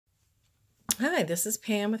Hi, this is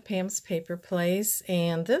Pam with Pam's Paper Plays,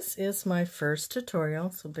 and this is my first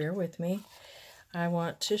tutorial, so bear with me. I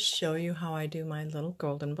want to show you how I do my little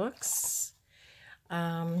golden books.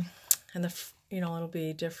 And it'll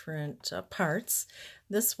be different parts.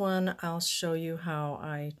 This one I'll show you how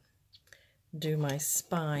I do my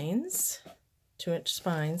spines, 2-inch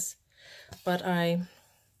spines, but I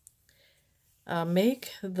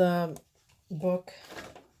make the book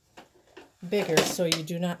bigger so you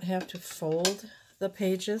do not have to fold the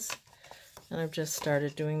pages. And I've just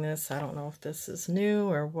started doing this. I don't know if this is new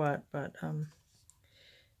or what, but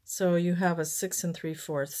so you have a 6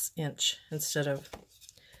 3/4 inch instead of,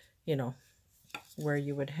 where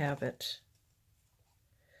you would have it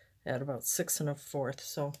at about 6 1/4.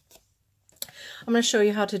 So I'm going to show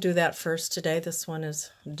you how to do that first today. This one is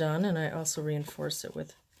done, and I also reinforce it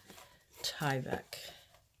with Tyvek.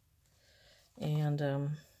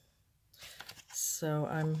 And so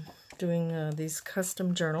I'm doing these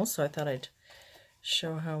custom journals, so I thought I'd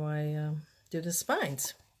show how I do the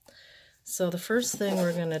spines. So the first thing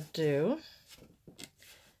we're going to do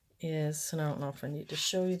is, and I don't know if I need to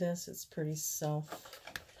show you this, it's pretty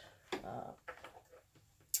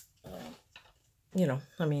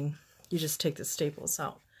you just take the staples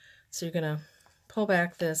out. So you're going to pull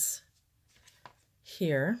back this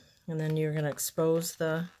here, and then you're going to expose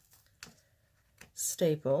the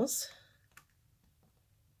staples.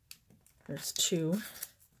 There's 2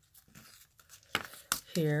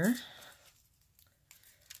 here,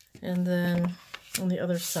 and then on the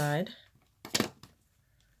other side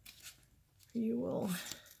you will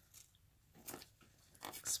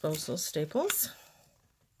expose those staples.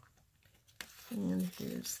 And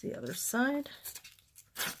here's the other side.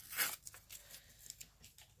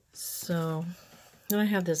 So then I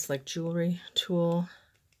have this like jewelry tool.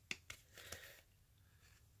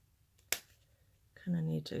 Kind of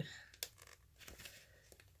need to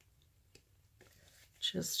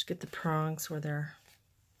just get the prongs where they're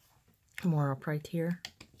more upright here.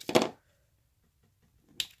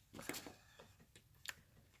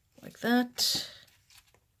 Like that.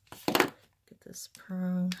 Get this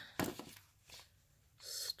prong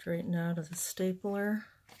straightened out of the stapler.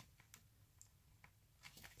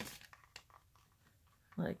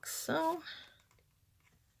 Like so.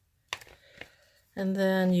 And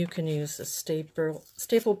then you can use a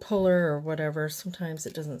staple puller or whatever. Sometimes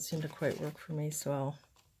it doesn't seem to quite work for me, so I'll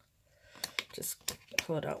just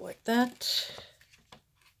pull it out like that.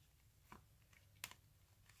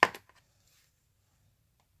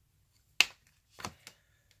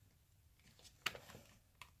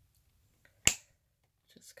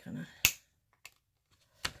 Just kind of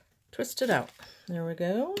twist it out. There we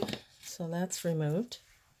go. So that's removed.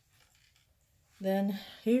 Then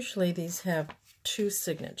usually these have 2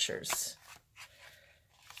 signatures.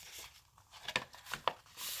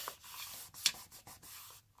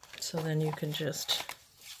 So then you can just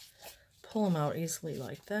pull them out easily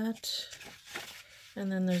like that.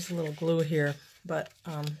 And then there's a little glue here, but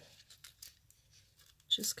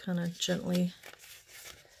just kind of gently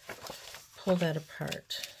pull that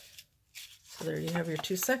apart. So there you have your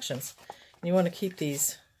 2 sections. And you want to keep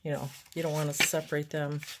these, you don't want to separate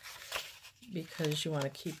them, because you want to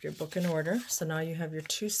keep your book in order. So now you have your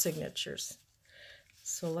 2 signatures.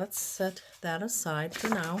 So let's set that aside for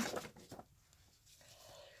now.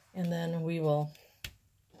 And then we will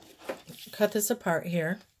cut this apart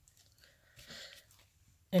here.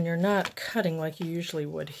 And you're not cutting like you usually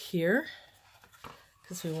would here,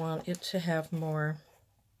 because we want it to have more,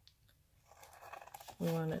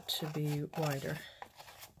 we want it to be wider.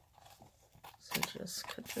 So just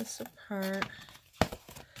cut this apart.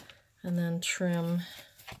 And then trim,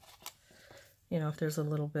 if there's a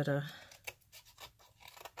little bit of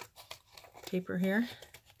paper here,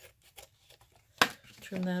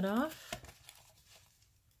 trim that off.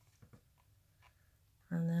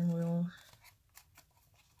 And then we'll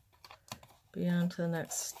be on to the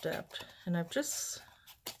next step. And I've just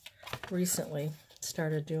recently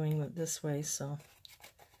started doing it this way, so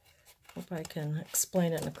hope I can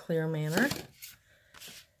explain it in a clear manner.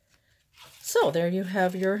 So there you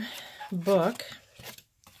have your book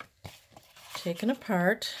taken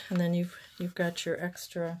apart, and then you've got your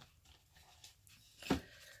extra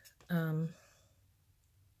about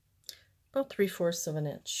 3/4 of an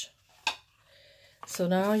inch. So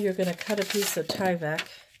now you're going to cut a piece of Tyvek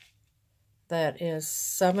that is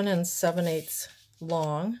 7 7/8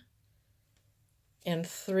 long and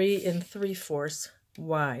 3 3/4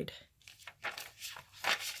 wide.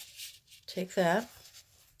 Take that.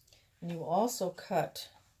 And you will also cut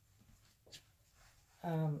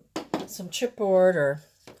some chipboard or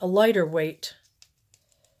a lighter weight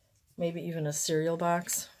maybe even a cereal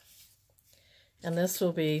box. And this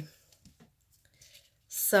will be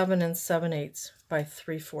 7 7/8 by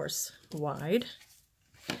 3/4 wide.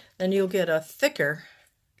 Then you'll get a thicker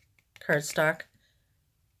cardstock.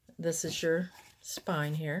 This is your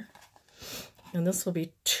spine here. And this will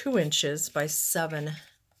be 2 inches by 7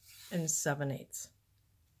 7/8.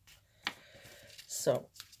 So,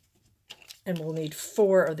 and we'll need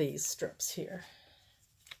 4 of these strips here.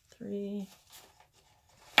 3.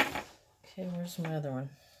 Okay, where's my other one?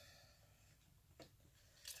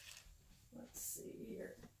 Let's see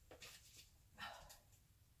here.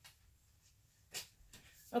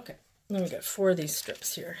 Okay, then we got 4 of these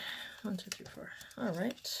strips here. 1, 2, 3, 4. All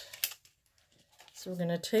right. So we're going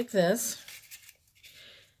to take this,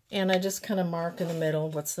 and I just kind of mark in the middle.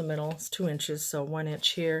 What's the middle? It's 2 inches, so 1 inch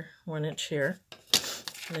here, 1 inch here.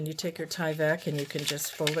 And then you take your Tyvek and you can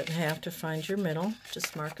just fold it in half to find your middle.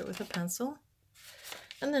 Just mark it with a pencil.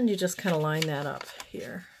 And then you just kind of line that up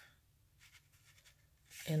here.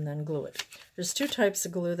 And then glue it. There's 2 types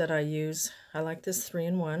of glue that I use. I like this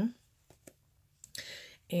 3-in-1.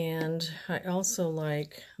 And I also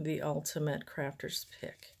like the Ultimate Crafter's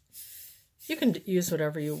Pick. You can use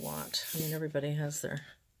whatever you want. I mean, everybody has their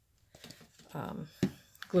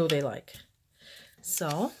glue they like.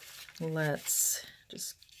 So let's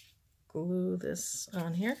just glue this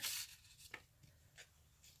on here.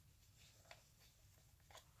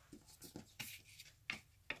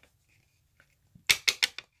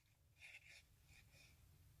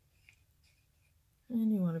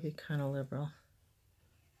 And you want to be kind of liberal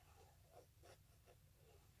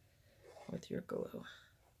with your glue.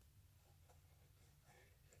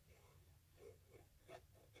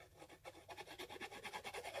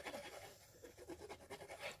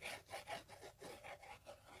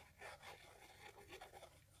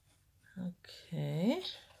 Okay,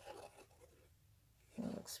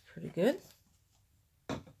 that looks pretty good.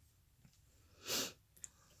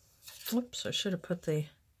 Oops, I should have put the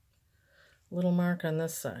little mark on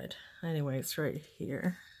this side. Anyway, it's right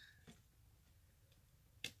here.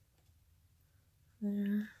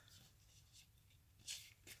 There.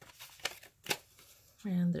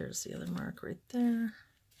 And there's the other mark right there.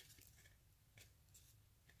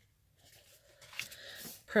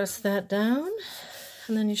 Press that down,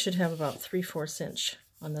 and then you should have about 3/4 inch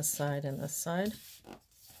on this side and this side.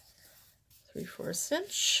 3/4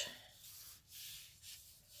 inch.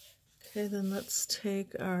 Okay, then let's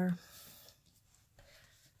take our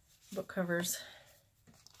book covers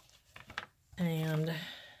and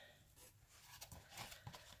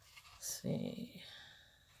see.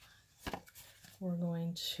 We're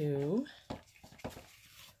going to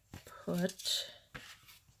put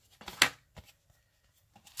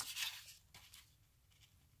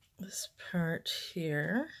this part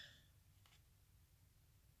here.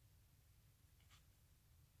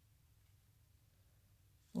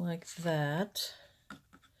 Like that.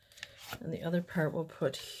 And the other part we'll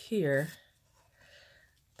put here.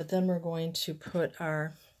 But then we're going to put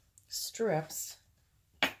our strips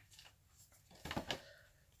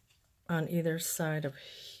on either side of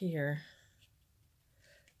here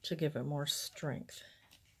to give it more strength.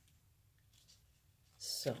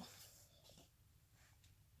 So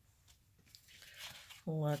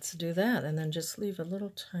let's do that, and then just leave a little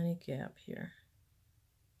tiny gap here.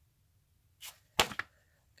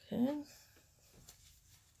 Okay.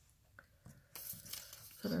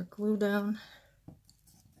 Put our glue down.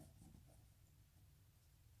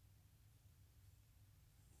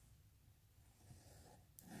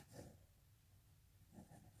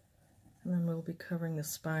 And then we'll be covering the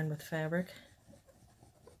spine with fabric.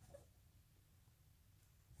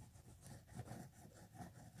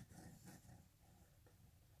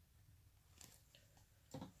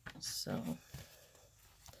 So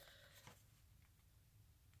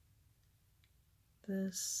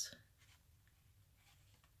this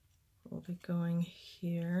will be going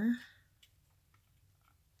here.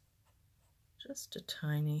 Just a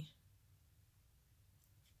tiny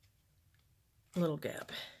little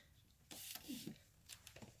gap.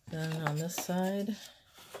 Then on this side,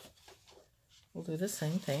 we'll do the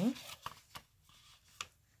same thing.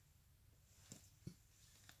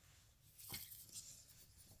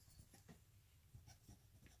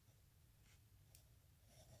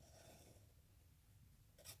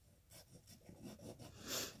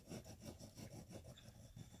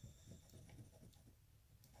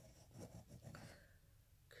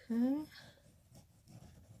 Okay.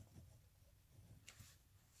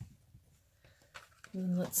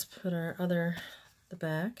 And let's put our the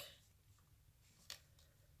back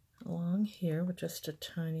along here with just a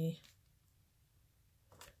tiny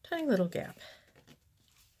little gap.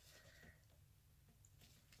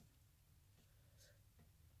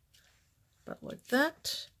 about like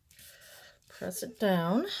that. Press it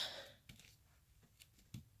down.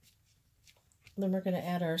 Then we're going to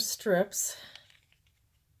add our strips.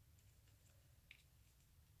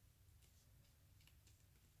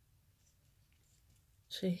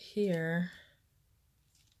 To here.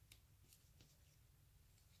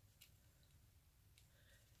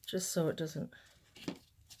 Just so it doesn't.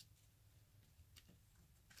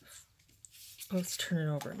 Let's turn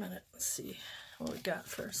it over a minute. Let's see what we got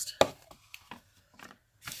first.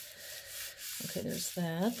 Okay, there's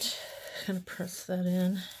that. Kind of press that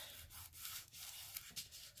in.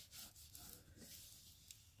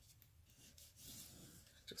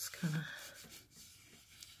 Just kind of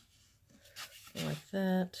go like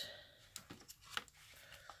that.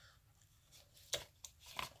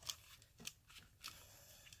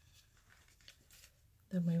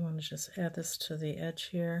 Then we want to just add this to the edge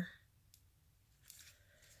here,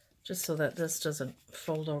 just so that this doesn't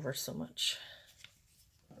fold over so much.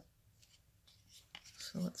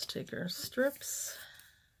 So let's take our strips.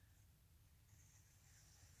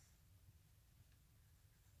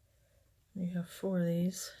 We have 4 of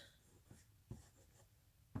these.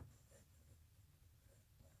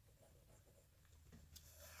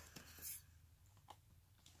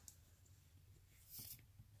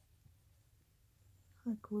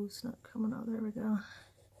 My glue's not coming out. There we go.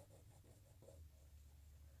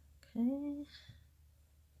 Okay.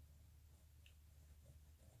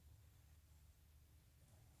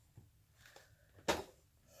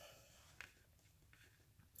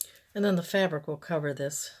 And then the fabric will cover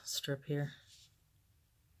this strip here.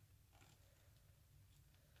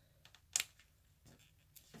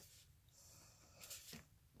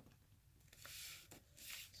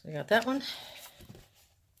 So I got that one.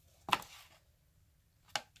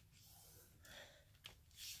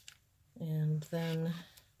 And then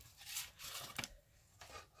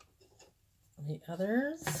the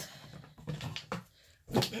others.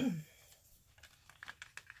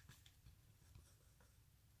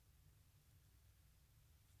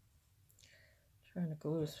 Trying to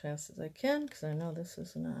glue as fast as I can because I know this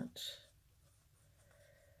is not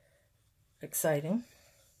exciting.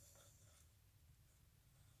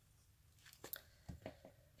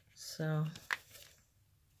 So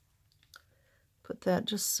put that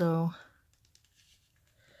just so,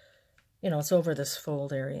 you know, it's over this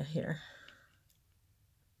fold area here.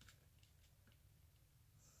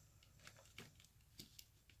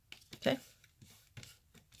 Okay.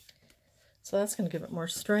 So that's going to give it more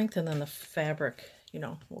strength, and then the fabric, you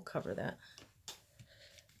know, will cover that.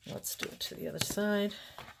 Let's do it to the other side.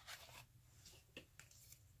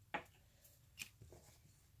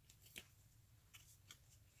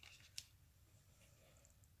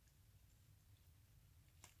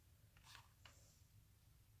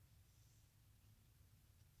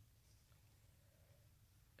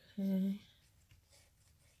 Okay.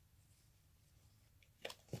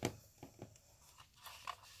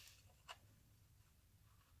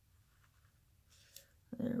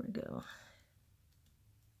 There we go.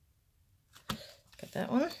 Got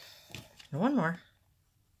that one. And one more.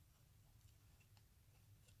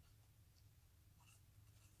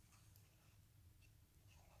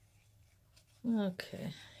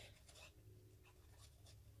 Okay.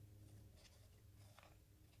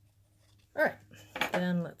 All right.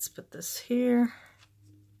 Then let's put this here.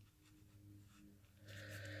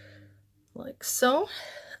 Like so.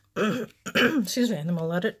 Excuse me. And then we'll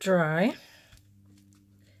let it dry.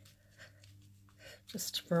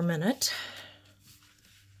 Just for a minute.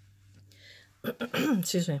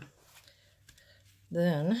 Excuse me.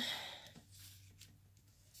 Then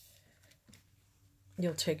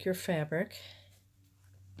you'll take your fabric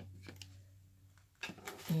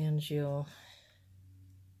and you'll,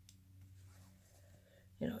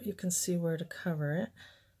 you know, you can see where to cover it.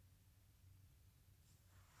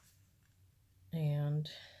 And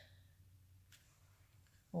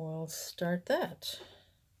we'll start that.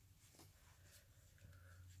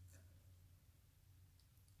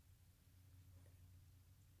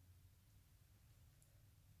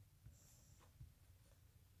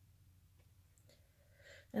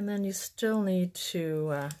 And then you still need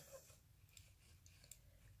to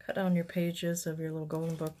cut down your pages of your little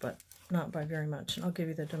golden book, but not by very much. And I'll give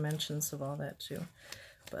you the dimensions of all that too.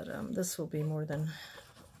 But this will be more than,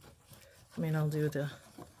 I mean, I'll do the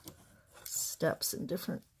steps in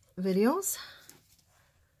different videos.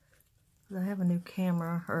 I have a new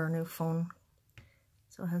camera, or a new phone,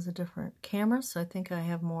 so it has a different camera, so I think I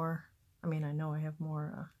have more, I mean, I know I have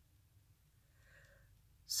more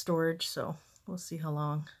storage, so we'll see how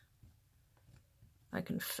long I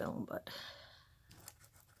can film, but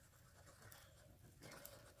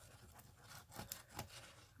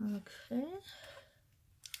Okay.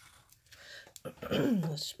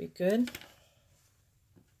 This should be good.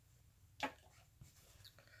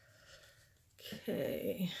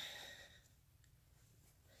 Okay.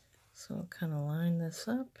 So I'll kind of line this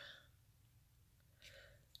up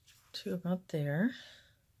to about there.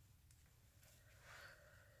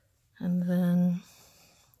 And then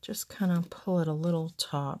just kind of pull it a little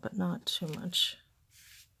taut, but not too much.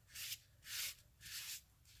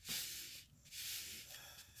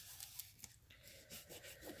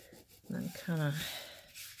 And then kind of,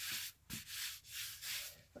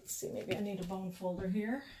 let's see, maybe I need a bone folder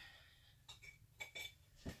here.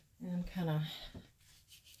 And kind of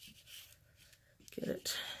get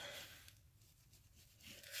it,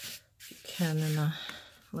 if you can, in a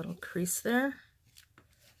little crease there.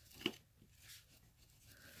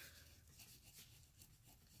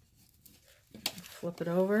 Flip it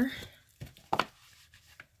over.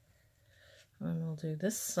 And we'll do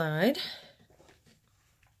this side.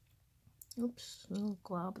 Oops, a little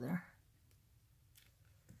glob there.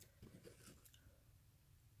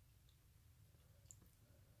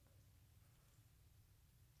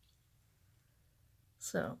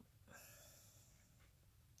 So,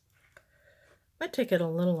 might take it a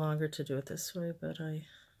little longer to do it this way, but I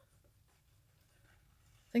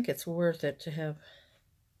think it's worth it to have,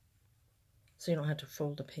 so you don't have to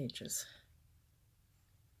fold the pages.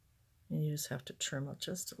 And you just have to trim up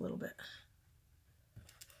just a little bit.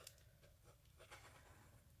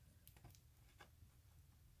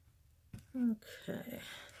 Okay.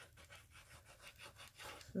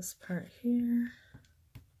 This part here.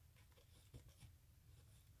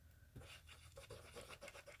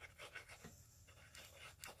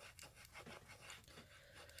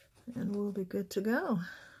 And we'll be good to go.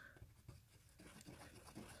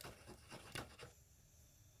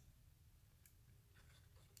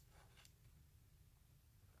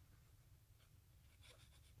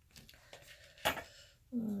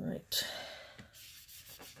 All right.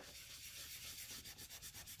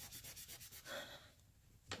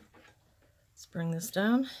 Let's bring this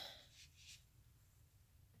down.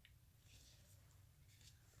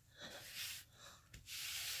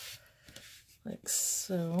 Like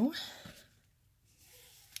so.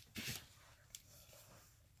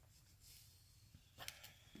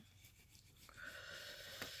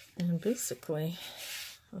 And basically,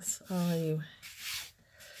 that's all you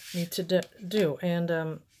need to do.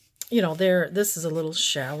 And, you know, this is a little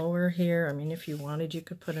shallower here. I mean, if you wanted, you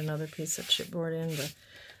could put another piece of chipboard in, but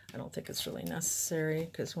I don't think it's really necessary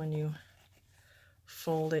because when you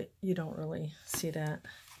fold it, you don't really see that.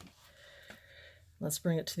 Let's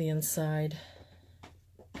bring it to the inside.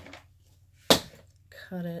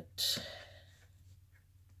 Cut it.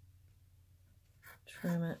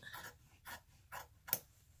 Trim it.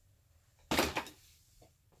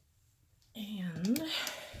 And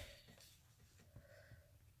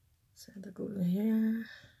set the glue here.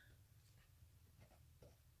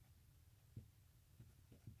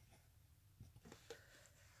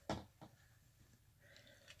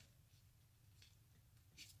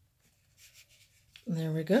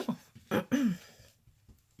 There we go.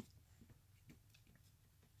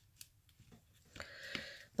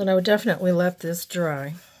 Then I would definitely let this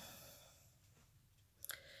dry.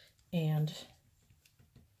 And,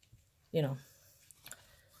 you know,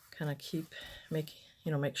 kind of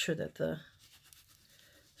make sure that the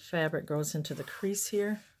fabric goes into the crease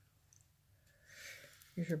here.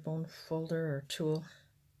 Use your bone folder or tool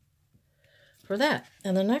for that.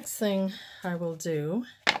 And the next thing I will do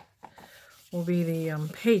will be the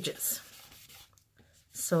pages.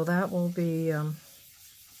 So that will be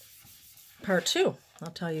part 2. I'll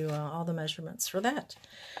tell you all the measurements for that.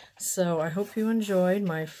 So I hope you enjoyed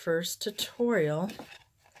my first tutorial.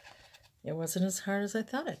 It wasn't as hard as I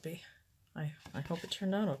thought it'd be. I hope it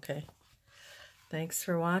turned out okay. Thanks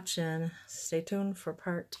for watching. Stay tuned for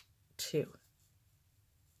part 2.